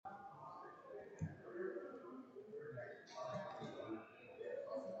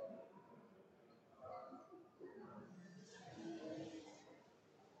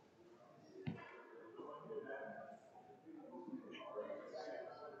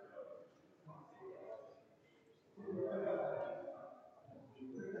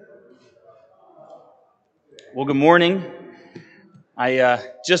Well, good morning. I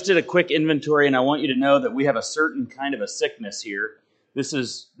just did a quick inventory, and I want you to know that we have a certain kind of a sickness here. This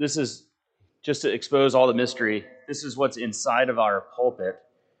is just to expose all the mystery. This is what's inside of our pulpit.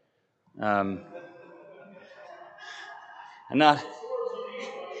 I'm not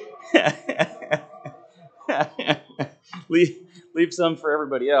leave some for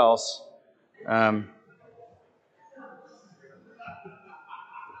everybody else.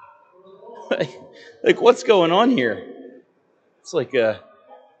 Like what's going on here? It's like a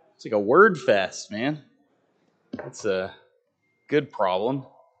word fest, man. That's a good problem.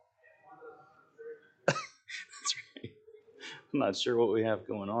 That's right. I'm not sure what we have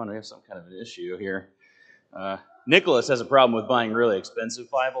going on. We have some kind of an issue here. Nicholas has a problem with buying really expensive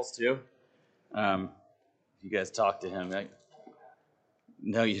Bibles too. You guys talk to him.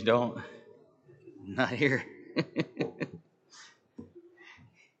 No, you don't. Not here.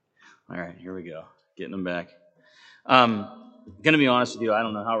 All right, here we go. Getting them back. Going to be honest with you, I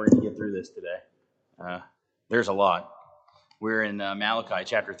don't know how we're going to get through this today. There's a lot. We're in Malachi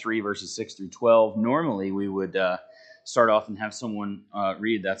chapter 3, verses 6 through 12. Normally, we would start off and have someone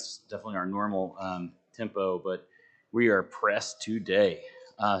read. That's definitely our normal tempo, but we are pressed today.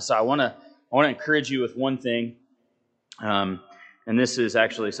 So I want to encourage you with one thing, and this is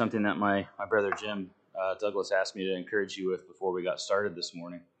actually something that my brother Jim Douglas asked me to encourage you with before we got started this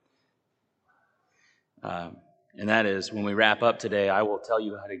morning. And that is, when we wrap up today, I will tell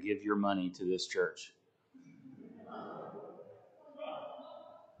you how to give your money to this church.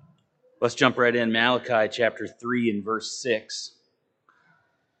 Let's jump right in. Malachi chapter 3 and verse 6.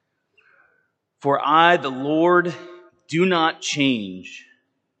 For I, the Lord, do not change.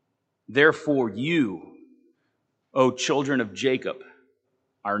 Therefore you, O children of Jacob,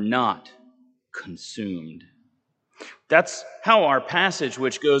 are not consumed. That's how our passage,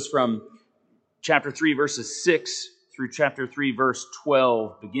 which goes from chapter 3, verses 6 through chapter 3, verse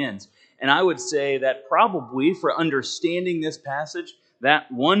 12, begins. And I would say that probably for understanding this passage,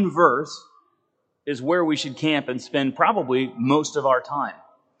 that one verse is where we should camp and spend probably most of our time.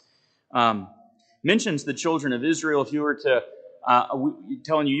 Mentions the children of Israel. If you were to,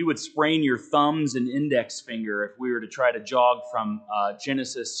 telling you would sprain your thumbs and index finger if we were to try to jog from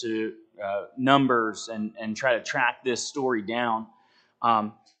Genesis to Numbers and try to track this story down.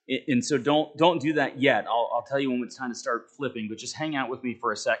 And so don't do that yet. I'll tell you when it's time to start flipping, but just hang out with me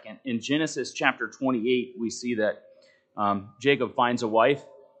for a second. In Genesis chapter 28, we see that Jacob finds a wife.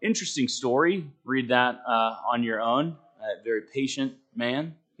 Interesting story. Read that on your own. A very patient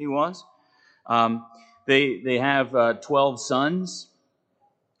man he was. They have 12 sons.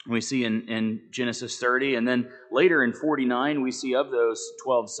 We see in Genesis 30. And then later in 49, we see of those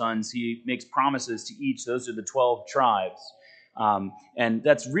 12 sons, he makes promises to each. Those are the 12 tribes. And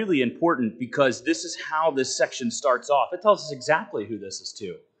that's really important because this is how this section starts off. It tells us exactly who this is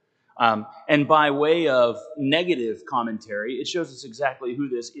to. And by way of negative commentary, it shows us exactly who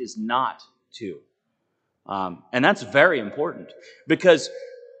this is not to. And that's very important because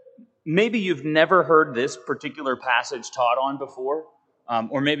maybe you've never heard this particular passage taught on before,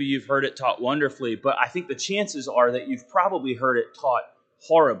 or maybe you've heard it taught wonderfully, but I think the chances are that you've probably heard it taught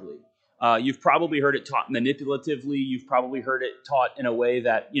horribly. You've probably heard it taught manipulatively. You've probably heard it taught in a way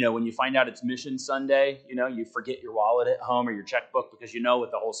that, when you find out it's Mission Sunday, you forget your wallet at home or your checkbook because you know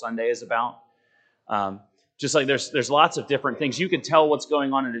what the whole Sunday is about. Just like there's lots of different things. You can tell what's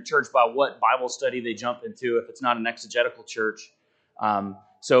going on in a church by what Bible study they jump into if it's not an exegetical church.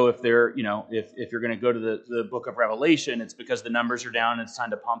 So if they're, if you're going to go to the book of Revelation, it's because the numbers are down and it's time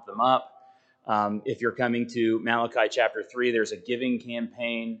to pump them up. If you're coming to Malachi chapter 3, there's a giving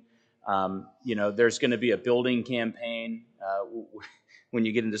campaign. There's going to be a building campaign when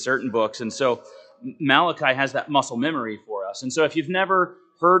you get into certain books. And so Malachi has that muscle memory for us. And so if you've never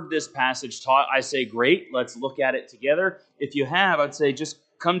heard this passage taught, I say, great, let's look at it together. If you have, I'd say just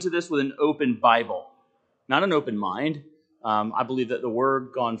come to this with an open Bible, not an open mind. I believe that the word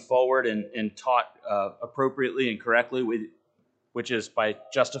gone forward and taught appropriately and correctly, which is by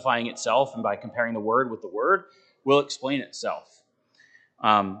justifying itself and by comparing the word with the word, will explain itself.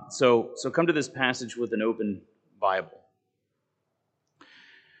 So come to this passage with an open Bible.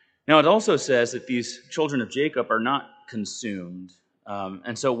 Now it also says that these children of Jacob are not consumed,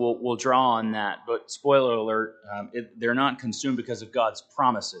 and so we'll draw on that. But spoiler alert, they're not consumed because of God's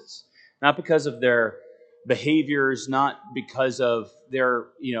promises, not because of their behaviors, not because of their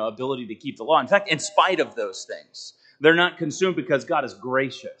ability to keep the law. In fact, in spite of those things, they're not consumed because God is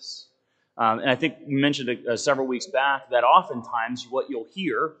gracious. And I think we mentioned several weeks back that oftentimes what you'll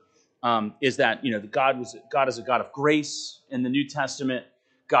hear is that God is a God of grace in the New Testament.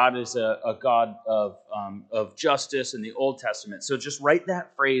 God is a God of justice in the Old Testament. So just write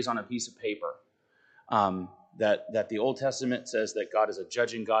that phrase on a piece of paper. That the Old Testament says that God is a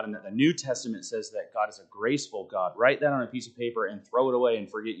judging God, and that the New Testament says that God is a graceful God. Write that on a piece of paper and throw it away and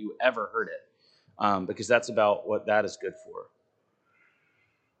forget you ever heard it, because that's about what that is good for.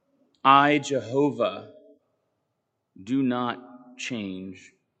 I, Jehovah, do not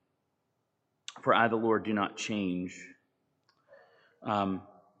change, for I, the Lord, do not change.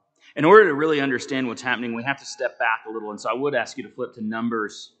 In order to really understand what's happening, we have to step back a little, and so I would ask you to flip to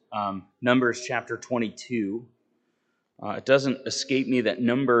Numbers chapter 22. It doesn't escape me that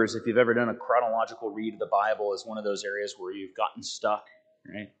Numbers, if you've ever done a chronological read of the Bible, is one of those areas where you've gotten stuck,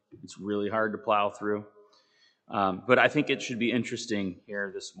 right? It's really hard to plow through. But I think it should be interesting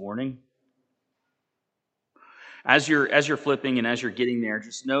here this morning. As you're flipping and as you're getting there,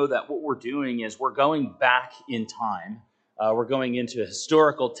 just know that what we're doing is we're going back in time. We're going into a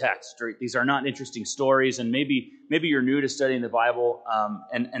historical text. These are not interesting stories, and maybe you're new to studying the Bible,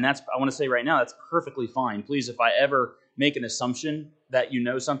 and that's, I want to say right now, that's perfectly fine. Please, if I ever make an assumption that you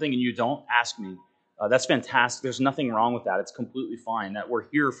know something and you don't, ask me. That's fantastic. There's nothing wrong with that. It's completely fine. That we're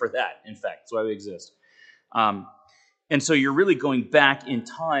here for that. In fact, that's why we exist. And so you're really going back in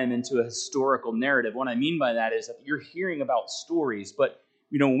time into a historical narrative. What I mean by that is that you're hearing about stories, but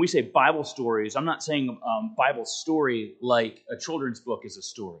when we say Bible stories, I'm not saying Bible story like a children's book is a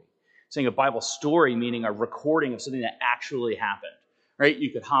story. I'm saying a Bible story meaning a recording of something that actually happened. Right?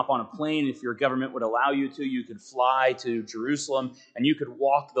 You could hop on a plane if your government would allow you to. You could fly to Jerusalem, and you could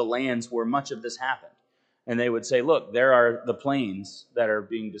walk the lands where much of this happened. And they would say, look, there are the plains that are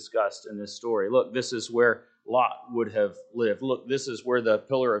being discussed in this story. Look, this is where Lot would have lived. Look, this is where the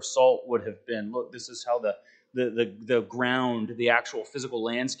pillar of salt would have been. Look, this is how the ground, the actual physical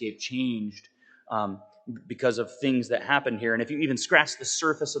landscape changed because of things that happened here. And if you even scratch the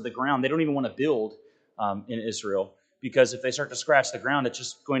surface of the ground, they don't even want to build in Israel, because if they start to scratch the ground, it's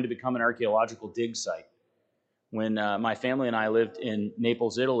just going to become an archaeological dig site. When my family and I lived in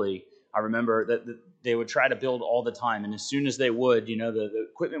Naples, Italy, I remember that they would try to build all the time. And as soon as they would, the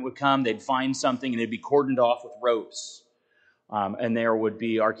equipment would come, they'd find something, and it'd be cordoned off with ropes. And there would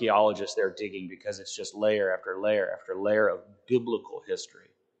be archaeologists there digging, because it's just layer after layer after layer of biblical history.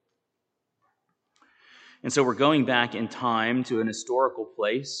 And so we're going back in time to an historical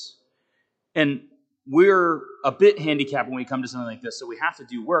place. And we're a bit handicapped when we come to something like this, so we have to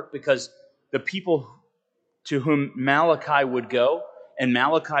do work, because the people to whom Malachi would go, and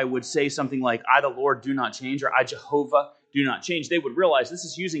Malachi would say something like, I, the Lord, do not change, or I, Jehovah, do not change, they would realize this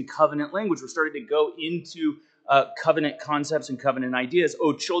is using covenant language. We're starting to go into covenant concepts and covenant ideas.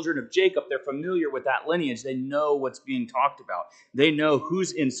 Oh, children of Jacob, they're familiar with that lineage. They know what's being talked about. They know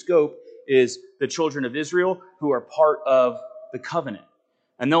who's in scope is the children of Israel, who are part of the covenant.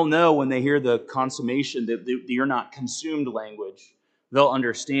 And they'll know when they hear the consummation, that you're not consumed language. They'll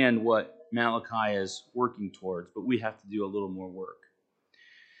understand what Malachi is working towards, but we have to do a little more work.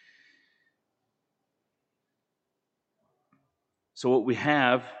 So what we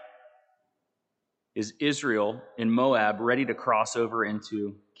have is Israel in Moab ready to cross over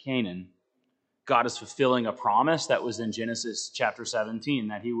into Canaan. God is fulfilling a promise that was in Genesis chapter 17,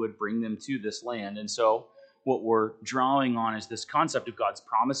 that he would bring them to this land. And so what we're drawing on is this concept of God's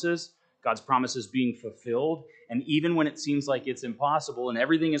promises being fulfilled, and even when it seems like it's impossible and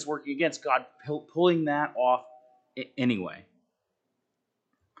everything is working against, God pulling that off anyway.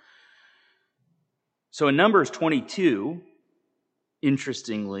 So in Numbers 22,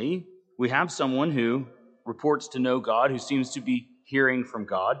 interestingly, we have someone who reports to know God, who seems to be hearing from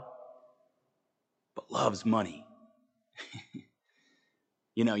God, but loves money.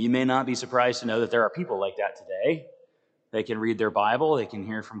 You may not be surprised to know that there are people like that today. They can read their Bible, they can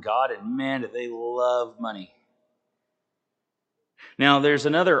hear from God, and man, do they love money. Now, there's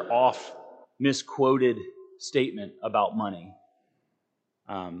another misquoted statement about money.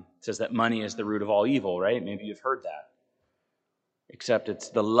 It says that money is the root of all evil, right? Maybe you've heard that. Except it's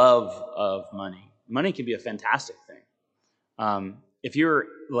the love of money. Money can be a fantastic thing. If you're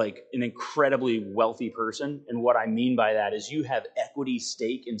like an incredibly wealthy person, and what I mean by that is you have equity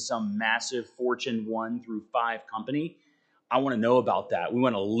stake in some massive Fortune 1 through 5 company, I want to know about that. We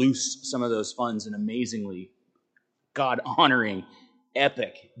want to loose some of those funds in amazingly God-honoring,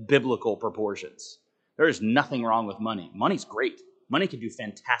 epic, biblical proportions. There is nothing wrong with money. Money's great. Money can do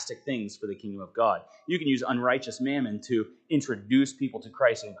fantastic things for the kingdom of God. You can use unrighteous mammon to introduce people to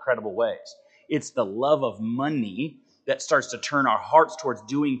Christ in incredible ways. It's the love of money that starts to turn our hearts towards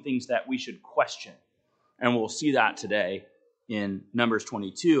doing things that we should question. And we'll see that today in Numbers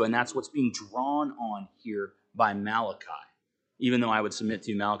 22, and that's what's being drawn on here by Malachi. Even though I would submit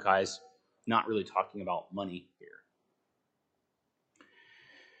to you, Malachi's not really talking about money here.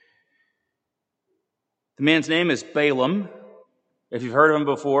 The man's name is Balaam. If you've heard of him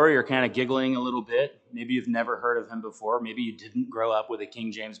before, you're kind of giggling a little bit. Maybe you've never heard of him before. Maybe you didn't grow up with a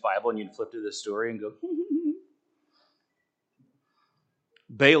King James Bible and you'd flip to this story and go,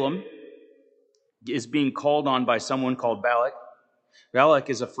 Balaam is being called on by someone called Balak. Balak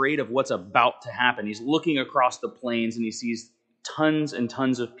is afraid of what's about to happen. He's looking across the plains and he sees tons and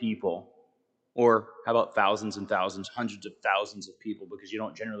tons of people. Or how about thousands and thousands, hundreds of thousands of people, because you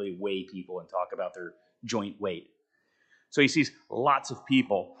don't generally weigh people and talk about their joint weight. So he sees lots of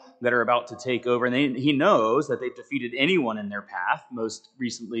people that are about to take over, and he knows that they've defeated anyone in their path, most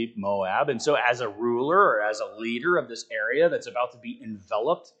recently Moab. And so as a ruler or as a leader of this area that's about to be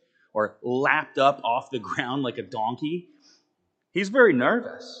enveloped or lapped up off the ground like a donkey, he's very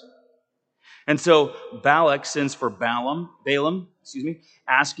nervous. And so Balak sends for Balaam,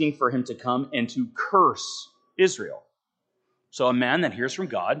 asking for him to come and to curse Israel. So a man that hears from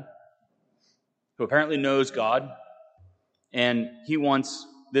God, who apparently knows God, and he wants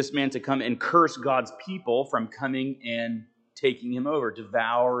this man to come and curse God's people from coming and taking him over,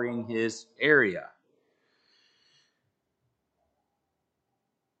 devouring his area.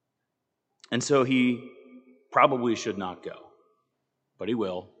 And so he probably should not go, but he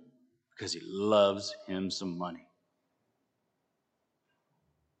will, because he loves him some money.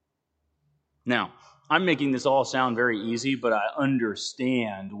 Now, I'm making this all sound very easy, but I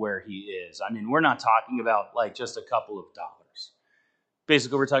understand where he is. I mean, we're not talking about like just a couple of dollars.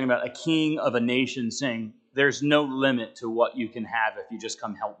 Basically, we're talking about a king of a nation saying, there's no limit to what you can have if you just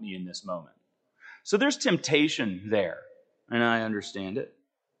come help me in this moment. So there's temptation there, and I understand it.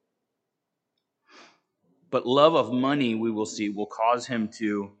 But love of money, we will see, will cause him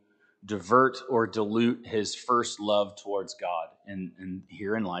to divert or dilute his first love towards God. And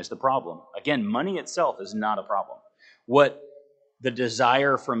herein lies the problem. Again, money itself is not a problem. What the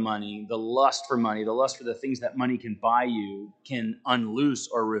desire for money, the lust for money, the lust for the things that money can buy you can unloose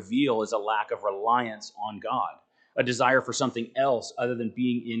or reveal is a lack of reliance on God. A desire for something else other than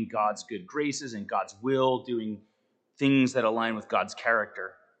being in God's good graces and God's will, doing things that align with God's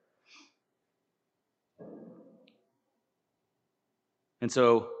character. And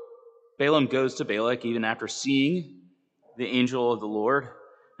so Balaam goes to Balak even after seeing the angel of the Lord.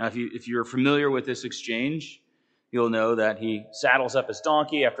 Now, if you're familiar with this exchange, you'll know that he saddles up his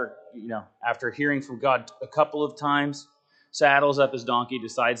donkey after hearing from God a couple of times, saddles up his donkey,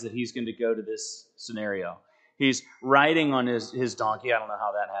 decides that he's going to go to this scenario. He's riding on his donkey. I don't know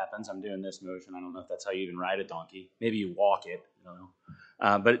how that happens. I'm doing this motion. I don't know if that's how you even ride a donkey. Maybe you walk it. I don't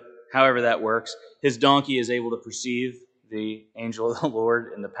know. But however that works, his donkey is able to perceive the angel of the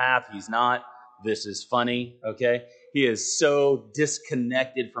Lord in the path. He's not. This is funny, okay? He is so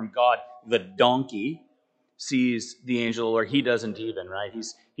disconnected from God. The donkey sees the angel of the Lord. He doesn't even, right?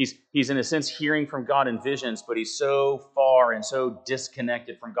 He's in a sense hearing from God in visions, but he's so far and so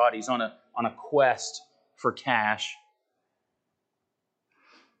disconnected from God. He's on a quest for cash.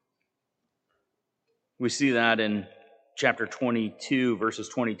 We see that in chapter 22, verses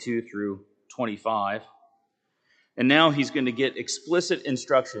 22 through 25. And now he's going to get explicit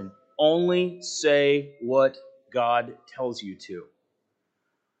instruction. Only say what God tells you to.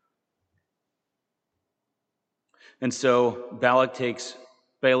 And so Balak takes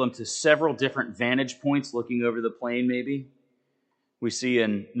Balaam to several different vantage points, looking over the plain maybe. We see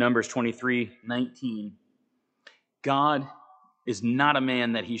in Numbers 23:19, God is not a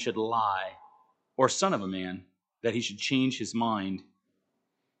man that he should lie, or son of a man that he should change his mind.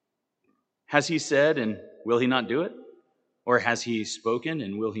 Has he said, and will he not do it? Or has he spoken,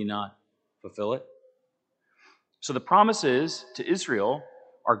 and will he not fulfill it? So the promises to Israel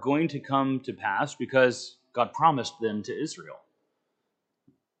are going to come to pass because God promised them to Israel.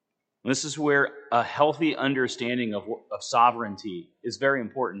 And this is where a healthy understanding of sovereignty is very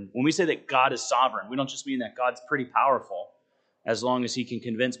important. When we say that God is sovereign, we don't just mean that God's pretty powerful as long as he can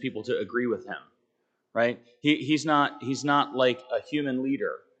convince people to agree with him, right? He's not like a human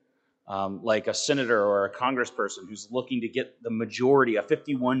leader, like a senator or a congressperson who's looking to get the majority, a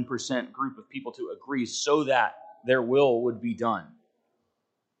 51% group of people to agree so that their will would be done.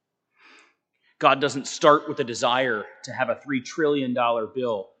 God doesn't start with a desire to have a $3 trillion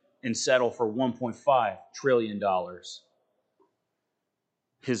bill and settle for $1.5 trillion.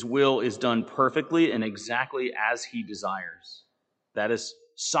 His will is done perfectly and exactly as he desires. That is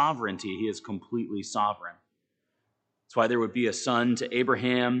sovereignty. He is completely sovereign. That's why there would be a son to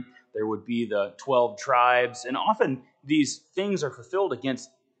Abraham. There would be the 12 tribes. And often these things are fulfilled against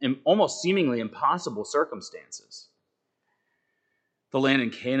almost seemingly impossible circumstances. The land in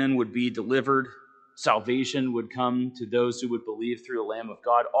Canaan would be delivered. Salvation would come to those who would believe through the Lamb of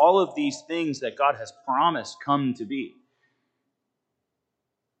God. All of these things that God has promised come to be.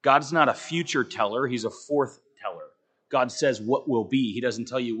 God's not a future teller, he's a forth-teller. God says what will be. He doesn't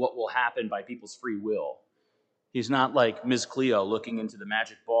tell you what will happen by people's free will. He's not like Ms. Cleo looking into the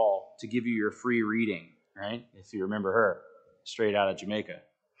magic ball to give you your free reading, right? If you remember her, straight out of Jamaica.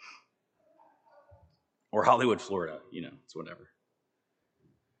 Or Hollywood, Florida, it's whatever.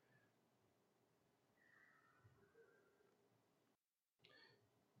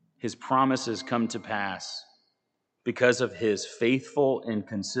 His promises come to pass because of his faithful and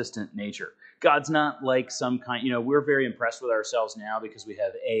consistent nature. God's not like some kind, we're very impressed with ourselves now because we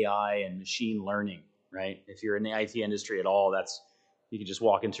have AI and machine learning, right? If you're in the IT industry at all, you can just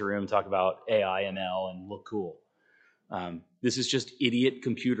walk into a room and talk about AI, ML, and look cool. This is just idiot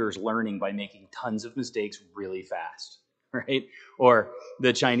computers learning by making tons of mistakes really fast, right? Or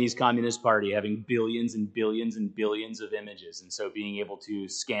the Chinese Communist Party having billions and billions and billions of images, and so being able to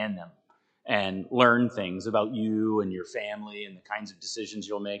scan them and learn things about you and your family and the kinds of decisions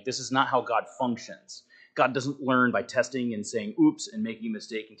you'll make. This is not how God functions. God doesn't learn by testing and saying, oops, and making a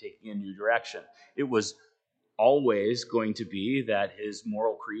mistake and taking a new direction. It was always going to be that his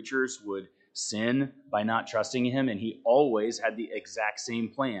moral creatures would sin by not trusting him, and he always had the exact same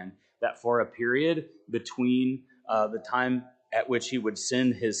plan, that for a period between the time at which he would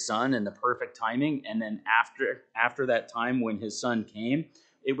send his son and the perfect timing, and then after that time when his son came,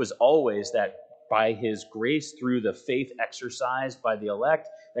 it was always that by his grace through the faith exercised by the elect,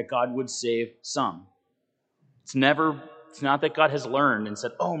 that God would save some. It's not that God has learned and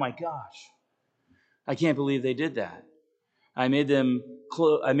said, oh my gosh, I can't believe they did that. I made them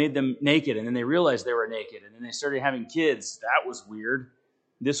naked, and then they realized they were naked, and then they started having kids. That was weird.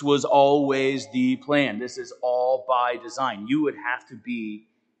 This was always the plan. This is all by design. You would have to be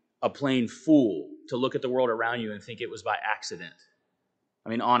a plain fool to look at the world around you and think it was by accident. I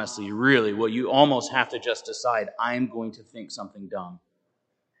mean, honestly, really, you almost have to just decide, I'm going to think something dumb.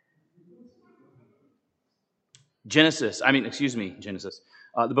 Genesis.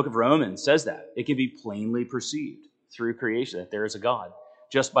 The book of Romans says that. It can be plainly perceived through creation that there is a God.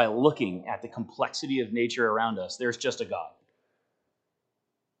 Just by looking at the complexity of nature around us, there's just a God.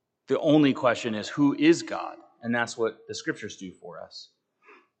 The only question is, who is God? And that's what the scriptures do for us.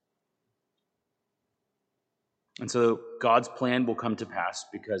 And so God's plan will come to pass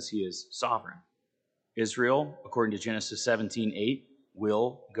because he is sovereign. Israel, according to Genesis 17:8,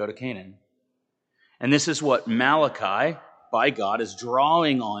 will go to Canaan. And this is what Malachi, by God, is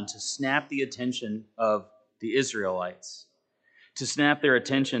drawing on to snap the attention of the Israelites, to snap their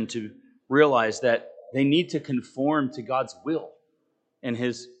attention to realize that they need to conform to God's will and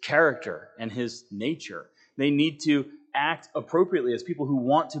his character and his nature. They need to act appropriately as people who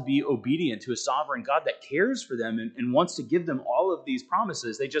want to be obedient to a sovereign God that cares for them and wants to give them all of these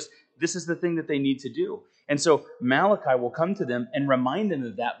promises. This is the thing that they need to do. And so Malachi will come to them and remind them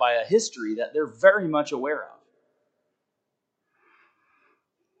of that by a history that they're very much aware of.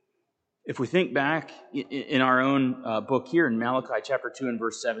 If we think back in our own book here in Malachi chapter 2 and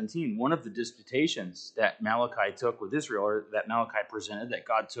verse 17, one of the disputations that Malachi took with Israel, or that Malachi presented, that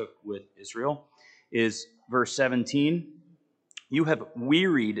God took with Israel, is verse 17. You have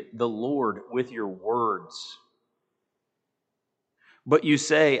wearied the Lord with your words. But you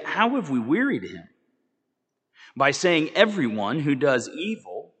say, how have we wearied him? By saying everyone who does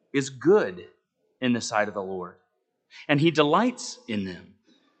evil is good in the sight of the Lord, and he delights in them.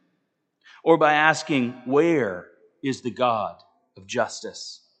 Or by asking, where is the God of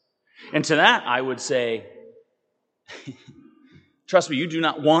justice? And to that, I would say, trust me, you do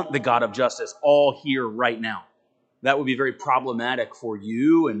not want the God of justice all here right now. That would be very problematic for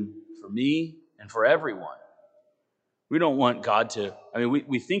you and for me and for everyone. We don't want God to,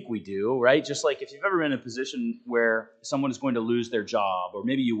 we think we do, right? Just like if you've ever been in a position where someone is going to lose their job, or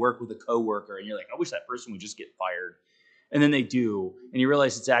maybe you work with a coworker and you're like, I wish that person would just get fired. And then they do, and you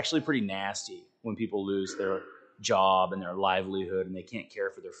realize it's actually pretty nasty when people lose their job and their livelihood and they can't care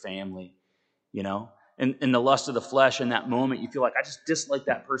for their family, And in the lust of the flesh, in that moment, you feel like, I just dislike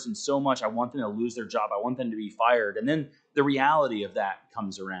that person so much. I want them to lose their job. I want them to be fired. And then the reality of that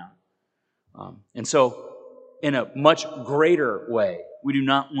comes around. And so in a much greater way, we do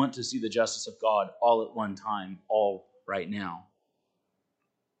not want to see the justice of God all at one time, all right now.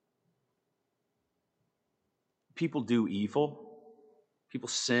 People do evil. People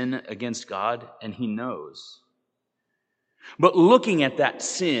sin against God, and he knows. But looking at that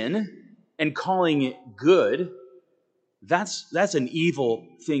sin and calling it good That's an evil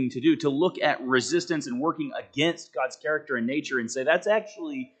thing to do, to look at resistance and working against God's character and nature and say that's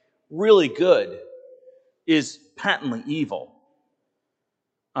actually really good is patently evil.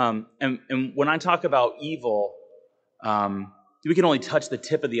 And when I talk about evil, we can only touch the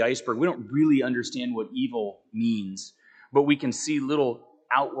tip of the iceberg. We don't really understand what evil means, but we can see little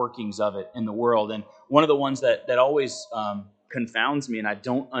outworkings of it in the world. And one of the ones that always confounds me, and I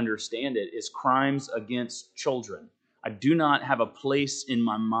don't understand it, is crimes against children. I do not have a place in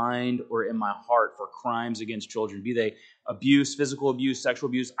my mind or in my heart for crimes against children, be they abuse, physical abuse, sexual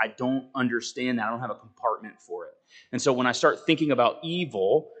abuse. I don't understand that. I don't have a compartment for it. And so when I start thinking about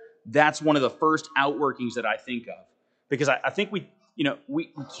evil, that's one of the first outworkings that I think of. Because I think we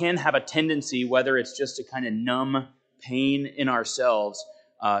can have a tendency, whether it's just to kind of numb pain in ourselves,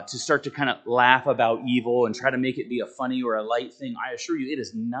 to start to kind of laugh about evil and try to make it be a funny or a light thing. I assure you, it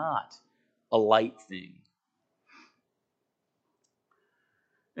is not a light thing.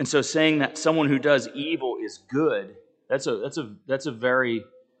 And so saying that someone who does evil is good, that's a very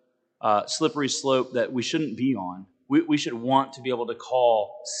slippery slope that we shouldn't be on. We should want to be able to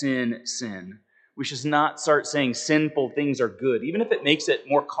call sin, sin. We should not start saying sinful things are good, even if it makes it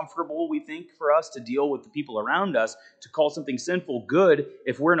more comfortable, we think, for us to deal with the people around us. To call something sinful good,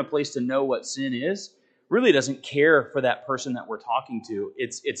 if we're in a place to know what sin is, really doesn't care for that person that we're talking to.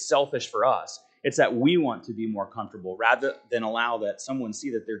 It's selfish for us. It's that we want to be more comfortable rather than allow that someone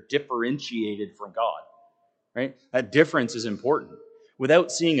see that they're differentiated from God. Right? That difference is important.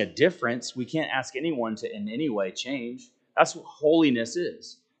 Without seeing a difference, we can't ask anyone to in any way change. That's what holiness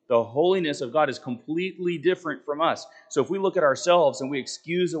is. The holiness of God is completely different from us. So if we look at ourselves and we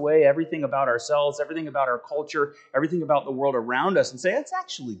excuse away everything about ourselves, everything about our culture, everything about the world around us and say, that's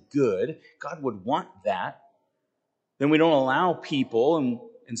actually good, God would want that, then we don't allow people, and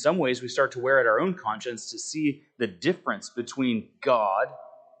in some ways we start to wear at our own conscience to see the difference between God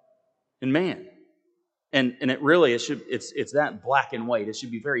and man. And it really, it's that black and white. It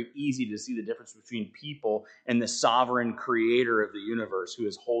should be very easy to see the difference between people and the sovereign creator of the universe who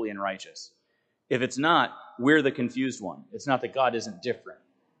is holy and righteous. If it's not, we're the confused one. It's not that God isn't different.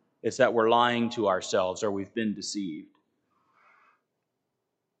 It's that we're lying to ourselves or we've been deceived.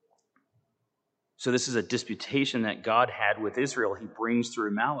 So this is a disputation that God had with Israel. He brings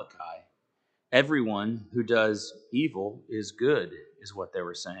through Malachi. Everyone who does evil is good, is what they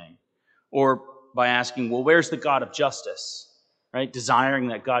were saying. Or by asking, well, where's the God of justice? Right? Desiring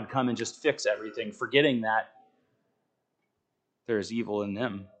that God come and just fix everything, forgetting that there is evil in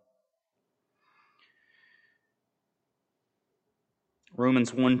them.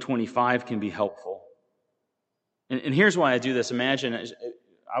 Romans 1:25 can be helpful. And here's why I do this. Imagine,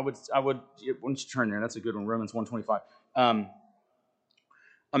 I would, why don't you turn there? That's a good one, Romans 1:25.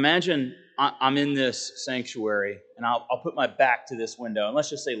 Imagine I'm in this sanctuary, and I'll put my back to this window, and let's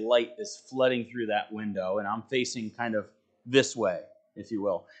just say light is flooding through that window, and I'm facing kind of this way, if you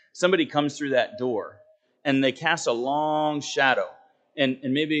will. Somebody comes through that door, and they cast a long shadow, and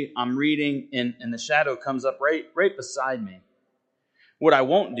maybe I'm reading, and the shadow comes up right beside me. What I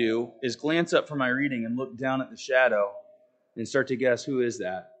won't do is glance up from my reading and look down at the shadow and start to guess, who is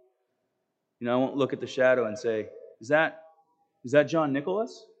that? I won't look at the shadow and say, is that John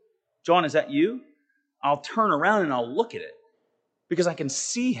Nicholas? John, is that you? I'll turn around and I'll look at it because I can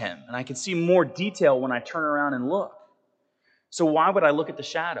see him and I can see more detail when I turn around and look. So why would I look at the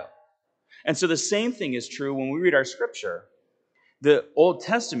shadow? And so the same thing is true when we read our scripture. The Old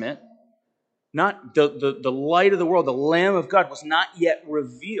Testament, not the light of the world, the Lamb of God was not yet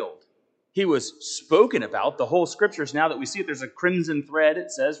revealed. He was spoken about. The whole scriptures, now that we see it, there's a crimson thread,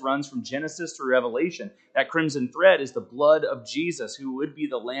 it says, runs from Genesis to Revelation. That crimson thread is the blood of Jesus, who would be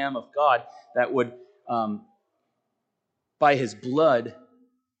the Lamb of God that would, by his blood,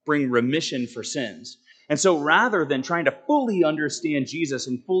 bring remission for sins. And so rather than trying to fully understand Jesus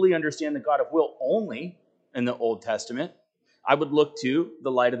and fully understand the God of will only in the Old Testament, I would look to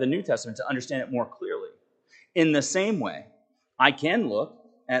the light of the New Testament to understand it more clearly. In the same way, I can look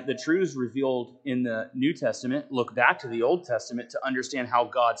at the truths revealed in the New Testament, look back to the Old Testament to understand how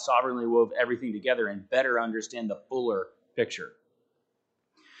God sovereignly wove everything together and better understand the fuller picture.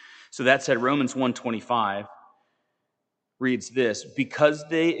 So that said, Romans 1:25 reads this: because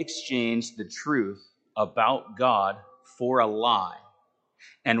they exchanged the truth about God for a lie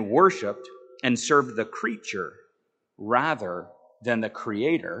and worshiped and served the creature rather than the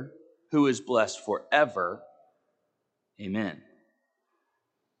Creator, who is blessed forever. Amen.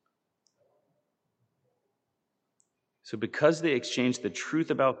 So because they exchanged the truth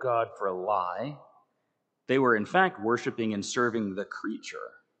about God for a lie, they were in fact worshiping and serving the creature.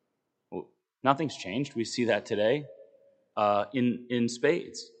 Well, nothing's changed. We see that today. in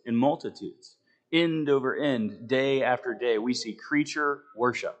spades, in multitudes. End over end, day after day, we see creature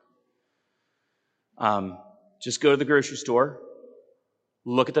worship. Just go to the grocery store,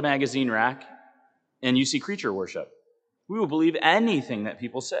 look at the magazine rack, and you see creature worship. We will believe anything that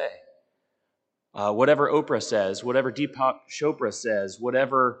people say. Whatever Oprah says, whatever Deepak Chopra says,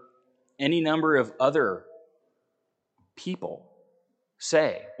 whatever any number of other people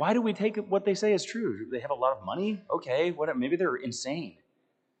say. Why do we take what they say as true? Do they have a lot of money? Okay, maybe they're insane.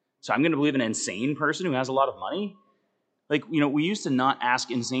 So I'm going to believe an insane person who has a lot of money? We used to not ask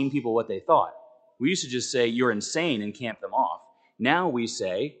insane people what they thought. We used to just say, you're insane, and camp them off. Now we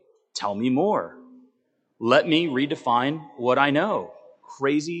say, tell me more. Let me redefine what I know.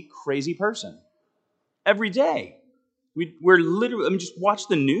 Crazy, crazy person. Every day. We're literally, just watch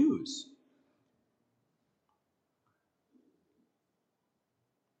the news.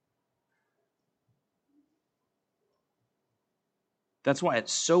 That's why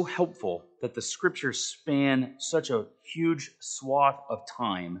it's so helpful that the scriptures span such a huge swath of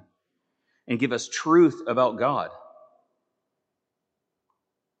time and give us truth about God.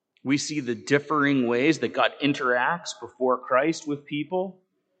 We see the differing ways that God interacts before Christ with people.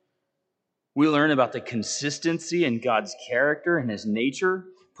 We learn about the consistency in God's character and his nature,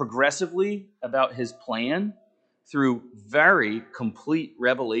 progressively about his plan through very complete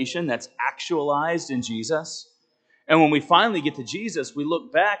revelation that's actualized in Jesus. And when we finally get to Jesus, we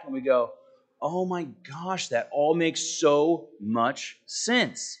look back and we go, oh my gosh, that all makes so much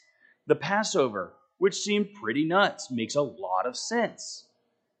sense. The Passover, which seemed pretty nuts, makes a lot of sense.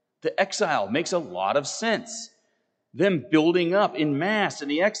 The exile makes a lot of sense. Them building up in mass in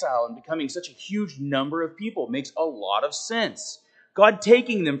the exile and becoming such a huge number of people makes a lot of sense. God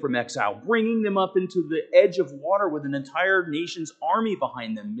taking them from exile, bringing them up into the edge of water with an entire nation's army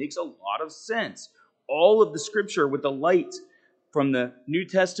behind them makes a lot of sense. All of the scripture with the light from the New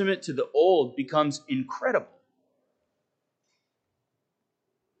Testament to the Old becomes incredible.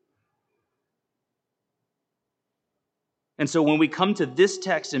 And so when we come to this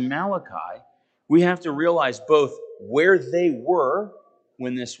text in Malachi, we have to realize both where they were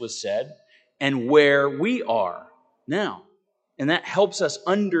when this was said and where we are now. And that helps us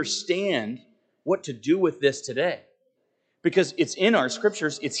understand what to do with this today. Because it's in our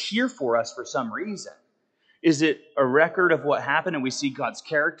scriptures, it's here for us for some reason. Is it a record of what happened and we see God's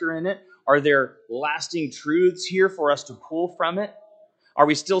character in it? Are there lasting truths here for us to pull from it? Are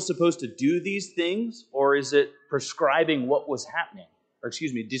we still supposed to do these things? Or is it prescribing what was happening?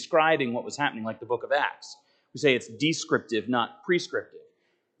 Describing what was happening, like the book of Acts. We say it's descriptive, not prescriptive.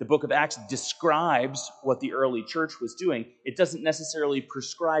 The book of Acts describes what the early church was doing. It doesn't necessarily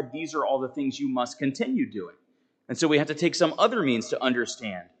prescribe these are all the things you must continue doing. And so we have to take some other means to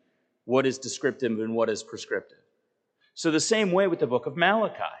understand what is descriptive and what is prescriptive. So the same way with the book of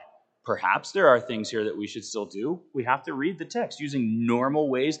Malachi. Perhaps there are things here that we should still do. We have to read the text using normal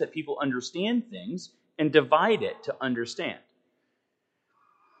ways that people understand things and divide it to understand.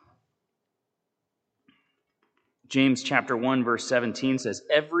 James chapter 1, verse 17 says,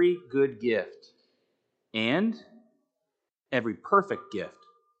 every good gift and every perfect gift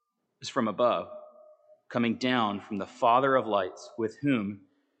is from above, coming down from the Father of lights, with whom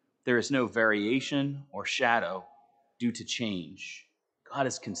there is no variation or shadow due to change. God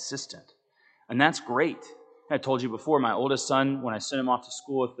is consistent. And that's great. I told you before, my oldest son, when I sent him off to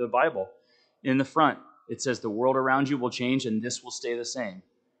school with the Bible, in the front, it says the world around you will change and this will stay the same.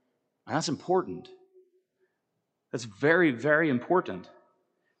 And that's important. That's very, very important.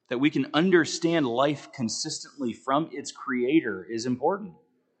 That we can understand life consistently from its creator is important.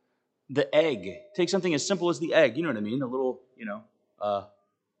 The egg. Take something as simple as the egg. You know what I mean? The little,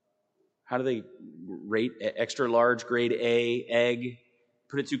 how do they rate extra large grade A egg?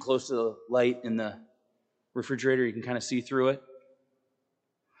 Put it too close to the light in the refrigerator, you can kind of see through it.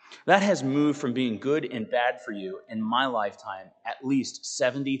 That has moved from being good and bad for you in my lifetime at least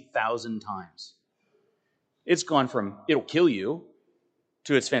 70,000 times. It's gone from it'll kill you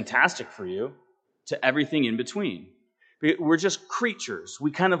to it's fantastic for you to everything in between. We're just creatures.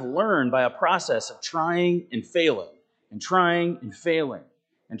 We kind of learn by a process of trying and failing and trying and failing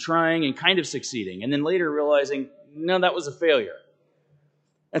and trying and kind of succeeding and then later realizing, no, that was a failure.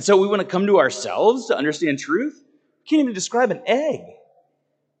 And so we want to come to ourselves to understand truth. We can't even describe an egg.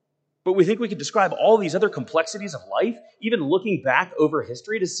 But we think we can describe all these other complexities of life, even looking back over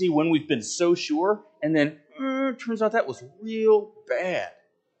history to see when we've been so sure, and then it turns out that was real bad.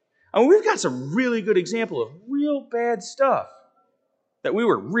 I mean, we've got some really good example of real bad stuff that we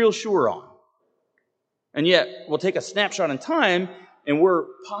were real sure on. And yet, we'll take a snapshot in time, and we're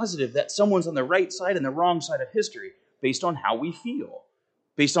positive that someone's on the right side and the wrong side of history. based on how we feel,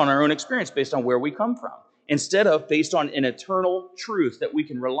 based on our own experience, based on where we come from, instead of based on an eternal truth that we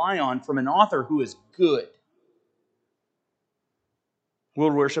can rely on from an author who is good.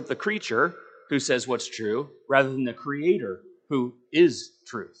 We'll worship the creature who says what's true rather than the creator who is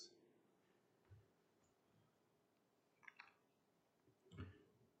truth.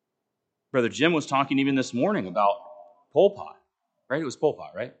 Brother Jim was talking even this morning about Pol Pot, right? It was Pol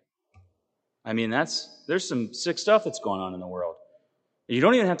Pot, right? I mean, there's some sick stuff that's going on in the world. You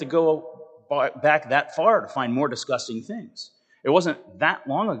don't even have to go back that far to find more disgusting things. It wasn't that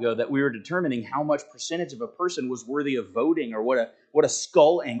long ago that we were determining how much percentage of a person was worthy of voting, or what a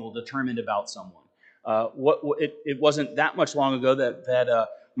skull angle determined about someone. It wasn't that much long ago that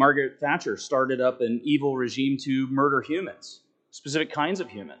Margaret Thatcher started up an evil regime to murder humans, specific kinds of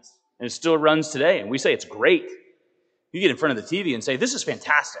humans. And it still runs today, and we say it's great. You get in front of the TV and say, this is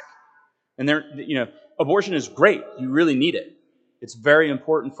fantastic. And abortion is great. You really need it. It's very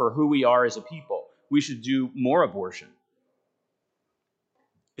important for who we are as a people. We should do more abortion.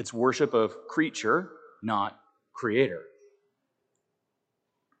 It's worship of creature, not creator.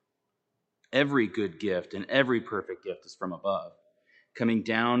 Every good gift and every perfect gift is from above, coming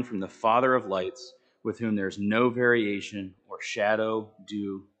down from the Father of lights, with whom there's no variation or shadow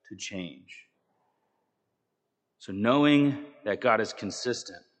due to change. So knowing that God is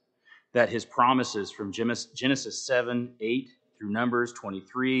consistent, that his promises from Genesis 7:8 through Numbers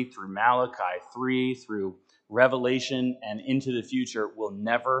 23, through Malachi 3, through Revelation and into the future will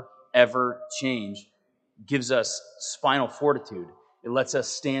never, ever change, gives us spinal fortitude. It lets us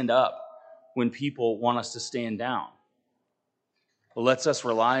stand up when people want us to stand down. It lets us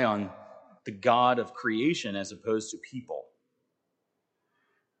rely on the God of creation as opposed to people.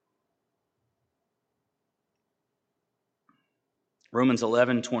 Romans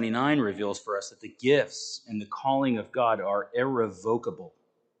 11:29 reveals for us that the gifts and the calling of God are irrevocable.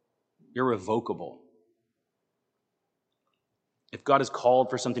 Irrevocable. If God has called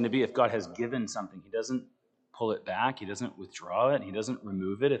for something to be, if God has given something, he doesn't pull it back, he doesn't withdraw it, he doesn't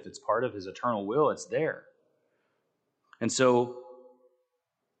remove it. If it's part of his eternal will, it's there. And so,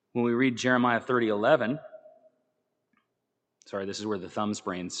 when we read Jeremiah 30:11, this is where the thumbs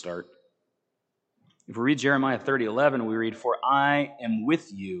brains start. If we read Jeremiah 30:11, we read, "For I am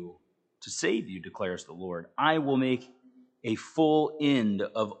with you to save you, declares the Lord. I will make a full end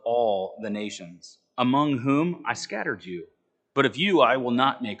of all the nations, among whom I scattered you. But of you I will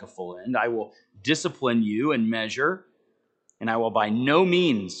not make a full end. I will discipline you in measure, and I will by no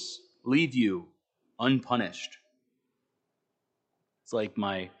means leave you unpunished." It's like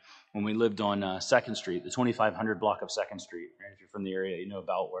when we lived on 2nd Street, the 2500 block of 2nd Street. Right? If you're from the area, you know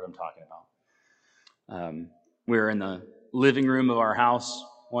about what I'm talking about. We were in the living room of our house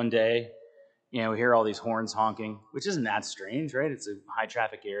one day. We hear all these horns honking, which isn't that strange, right? It's a high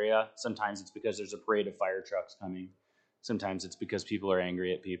traffic area. Sometimes it's because there's a parade of fire trucks coming. Sometimes it's because people are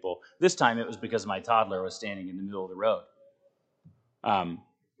angry at people. This time it was because my toddler was standing in the middle of the road.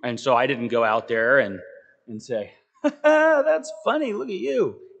 And so I didn't go out there and say, "That's funny, look at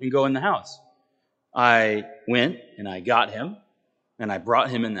you," and go in the house. I went and I got him and I brought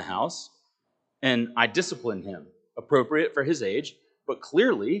him in the house and I disciplined him, appropriate for his age, but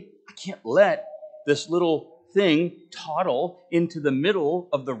clearly I can't let this little thing toddle into the middle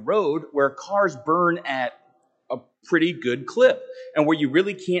of the road where cars burn at a pretty good clip and where you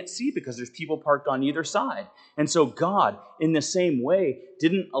really can't see because there's people parked on either side. And so God, in the same way,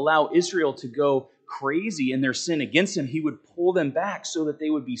 didn't allow Israel to go crazy in their sin against him. He would pull them back so that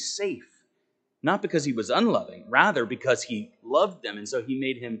they would be safe. Not because he was unloving, rather because he loved them. And so he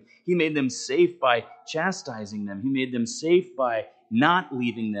made them safe by chastising them. He made them safe by not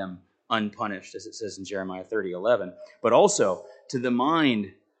leaving them unpunished, as it says in Jeremiah 30:11. But also, to the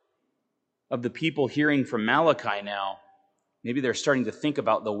mind of the people hearing from Malachi now, maybe they're starting to think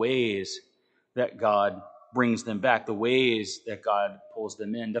about the ways that God brings them back, the ways that God pulls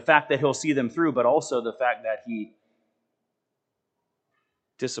them in, the fact that he'll see them through, but also the fact that he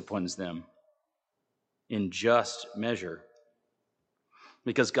disciplines them in just measure.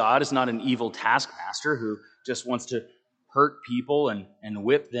 Because God is not an evil taskmaster who just wants to hurt people and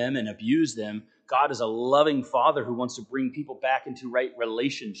whip them and abuse them. God is a loving Father who wants to bring people back into right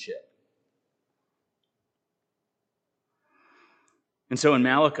relationship. And so in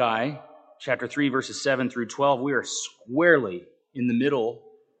Malachi chapter 3, verses 7 through 12, we are squarely in the middle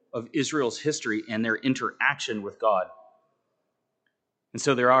of Israel's history and their interaction with God. And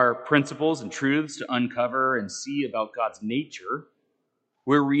so there are principles and truths to uncover and see about God's nature.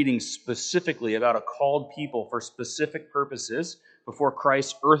 We're reading specifically about a called people for specific purposes before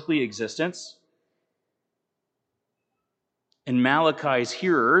Christ's earthly existence. And Malachi's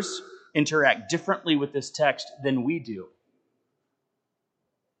hearers interact differently with this text than we do.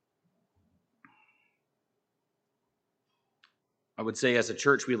 I would say as a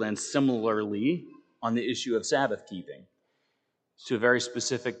church, we land similarly on the issue of Sabbath keeping to a very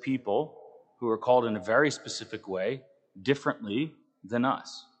specific people who are called in a very specific way, differently than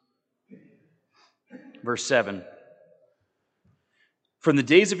us. Verse 7. From the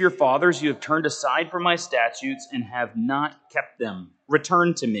days of your fathers you have turned aside from my statutes and have not kept them.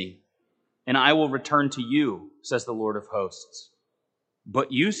 Return to me, and I will return to you, says the Lord of hosts.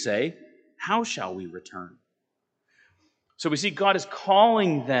 But you say, how shall we return? So we see God is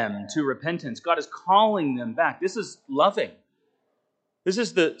calling them to repentance. God is calling them back. This is loving. This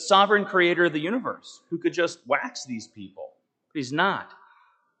is the sovereign creator of the universe who could just wax these people. But he's not.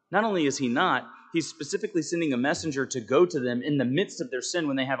 Not only is he not, he's specifically sending a messenger to go to them in the midst of their sin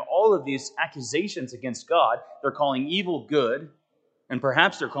when they have all of these accusations against God. They're calling evil good, and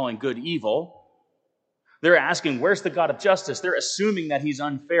perhaps they're calling good evil. They're asking, where's the God of justice? They're assuming that he's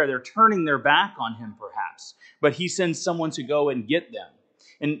unfair. They're turning their back on him, perhaps. But he sends someone to go and get them.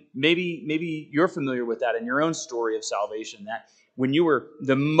 And maybe you're familiar with that in your own story of salvation, that when you were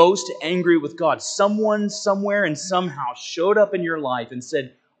the most angry with God, someone, somewhere, and somehow showed up in your life and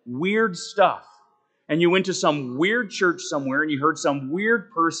said weird stuff. And you went to some weird church somewhere and you heard some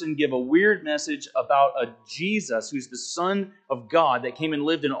weird person give a weird message about a Jesus who's the Son of God that came and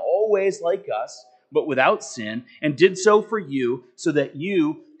lived in all ways like us, but without sin, and did so for you so that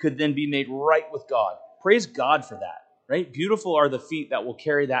you could then be made right with God. Praise God for that, right? Beautiful are the feet that will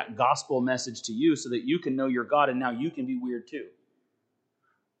carry that gospel message to you so that you can know your God, and now you can be weird too.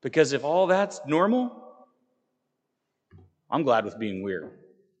 Because if all that's normal, I'm glad with being weird.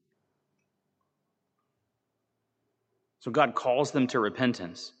 So God calls them to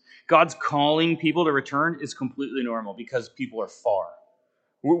repentance. God's calling people to return is completely normal because people are far.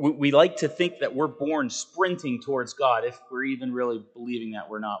 We like to think that we're born sprinting towards God if we're even really believing that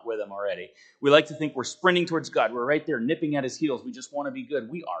we're not with him already. We like to think we're sprinting towards God. We're right there nipping at his heels. We just want to be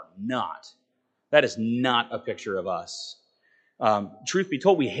good. We are not. That is not a picture of us. Truth be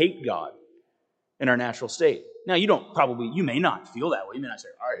told, we hate God in our natural state. Now, you may not feel that way. You may not say,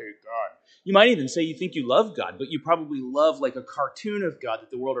 I hate God. You might even say you think you love God, but you probably love like a cartoon of God that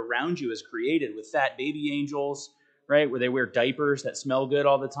the world around you has created with fat baby angels, right, where they wear diapers that smell good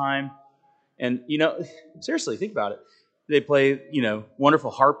all the time. And, seriously, think about it. They play,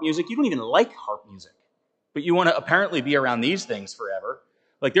 wonderful harp music. You don't even like harp music, but you want to apparently be around these things forever.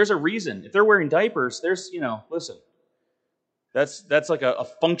 Like, there's a reason. If they're wearing diapers, there's, listen, that's like a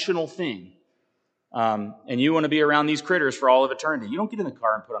functional thing. And you want to be around these critters for all of eternity. You don't get in the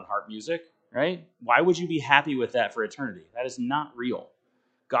car and put on harp music, right? Why would you be happy with that for eternity? That is not real.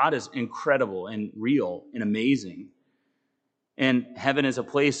 God is incredible and real and amazing. And heaven is a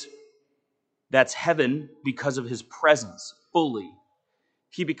place that's heaven because of his presence fully.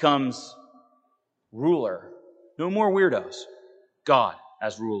 He becomes ruler. No more weirdos. God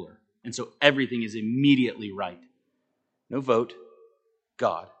as ruler. And so everything is immediately right. No vote.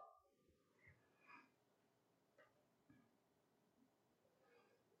 God.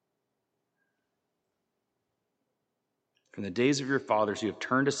 From the days of your fathers you have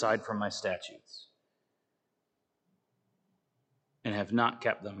turned aside from my statutes and have not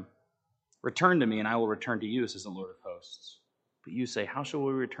kept them. Return to me, and I will return to you, says the Lord of hosts. But you say, how shall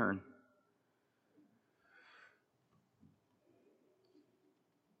we return?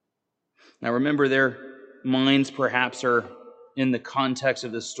 Now remember, their minds perhaps are in the context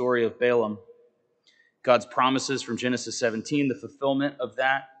of the story of Balaam. God's promises from Genesis 17, the fulfillment of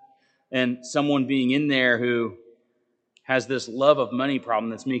that, and someone being in there who has this love of money problem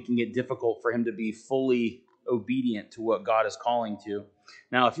that's making it difficult for him to be fully obedient to what God is calling to.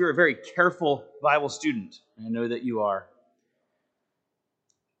 Now, if you're a very careful Bible student, and I know that you are,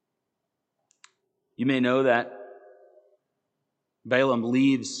 you may know that Balaam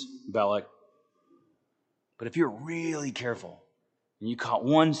leaves Balak. But if you're really careful, and you caught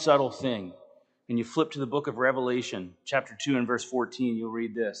one subtle thing, and you flip to the book of Revelation, chapter 2 and verse 14, you'll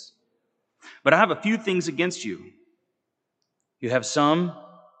read this. But I have a few things against you. You have some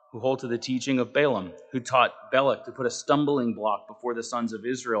who hold to the teaching of Balaam, who taught Balak to put a stumbling block before the sons of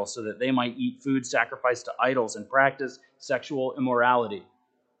Israel so that they might eat food sacrificed to idols and practice sexual immorality.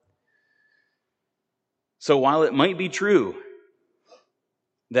 So while it might be true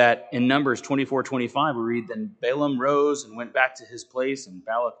that in Numbers 24:25 we read, then Balaam rose and went back to his place, and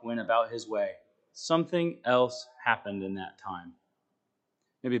Balak went about his way. Something else happened in that time.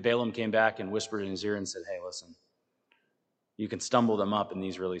 Maybe Balaam came back and whispered in his ear and said, hey, listen, you can stumble them up in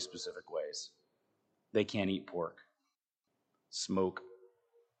these really specific ways. They can't eat pork. smoke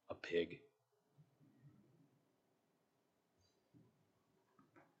a pig.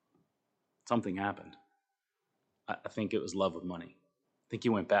 Something happened. I think it was love of money. I think he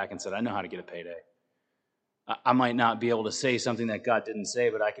went back and said, I know how to get a payday. I might not be able to say something that God didn't say,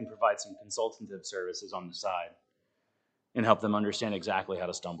 but I can provide some consultative services on the side and help them understand exactly how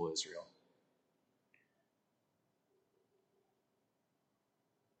to stumble Israel.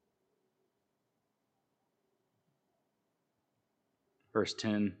 Verse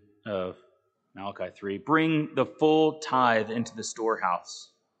 10 of Malachi 3, bring the full tithe into the storehouse,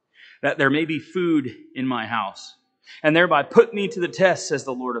 that there may be food in my house, and thereby put me to the test, says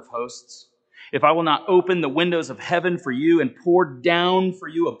the Lord of hosts, if I will not open the windows of heaven for you and pour down for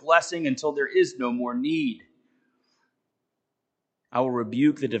you a blessing until there is no more need. I will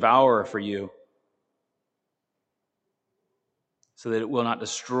rebuke the devourer for you, so that it will not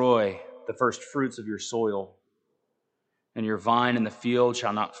destroy the first fruits of your soil, and your vine in the field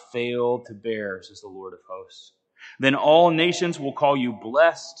shall not fail to bear, says the Lord of hosts. Then all nations will call you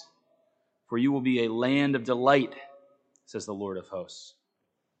blessed, for you will be a land of delight, says the Lord of hosts.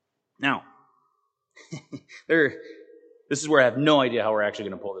 Now, this is where I have no idea how we're actually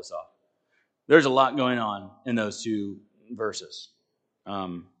going to pull this off. There's a lot going on in those two verses.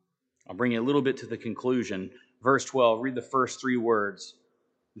 I'll bring you a little bit to the conclusion. Verse 12, read the first three words.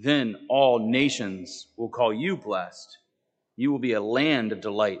 Then all nations will call you blessed. You will be a land of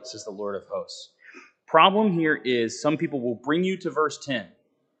delight, says the Lord of hosts. Problem here is some people will bring you to verse 10.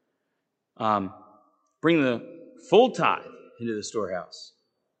 Bring the full tithe into the storehouse,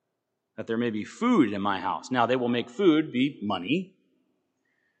 that there may be food in my house. Now they will make food be money,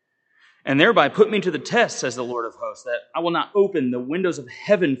 and thereby put me to the test, says the Lord of hosts, that I will not open the windows of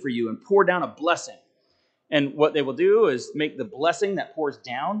heaven for you and pour down a blessing. And what they will do is make the blessing that pours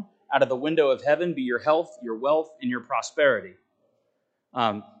down out of the window of heaven be your health, your wealth, and your prosperity.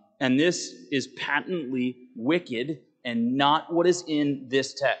 And this is patently wicked and not what is in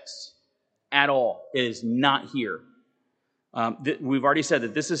this text at all. It is not here. We've already said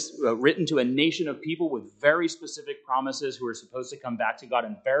that this is written to a nation of people with very specific promises who are supposed to come back to God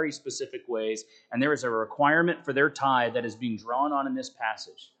in very specific ways, and there is a requirement for their tithe that is being drawn on in this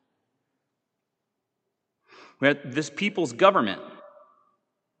passage. We have this people's government.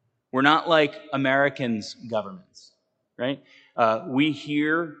 We're not like Americans' governments, right? We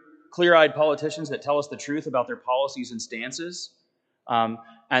hear clear-eyed politicians that tell us the truth about their policies and stances,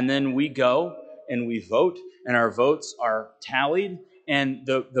 and then we go and we vote, and our votes are tallied, and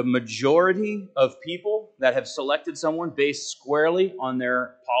the majority of people that have selected someone based squarely on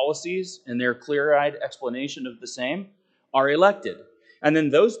their policies and their clear-eyed explanation of the same are elected. And then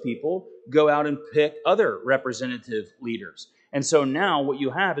those people go out and pick other representative leaders. And so now what you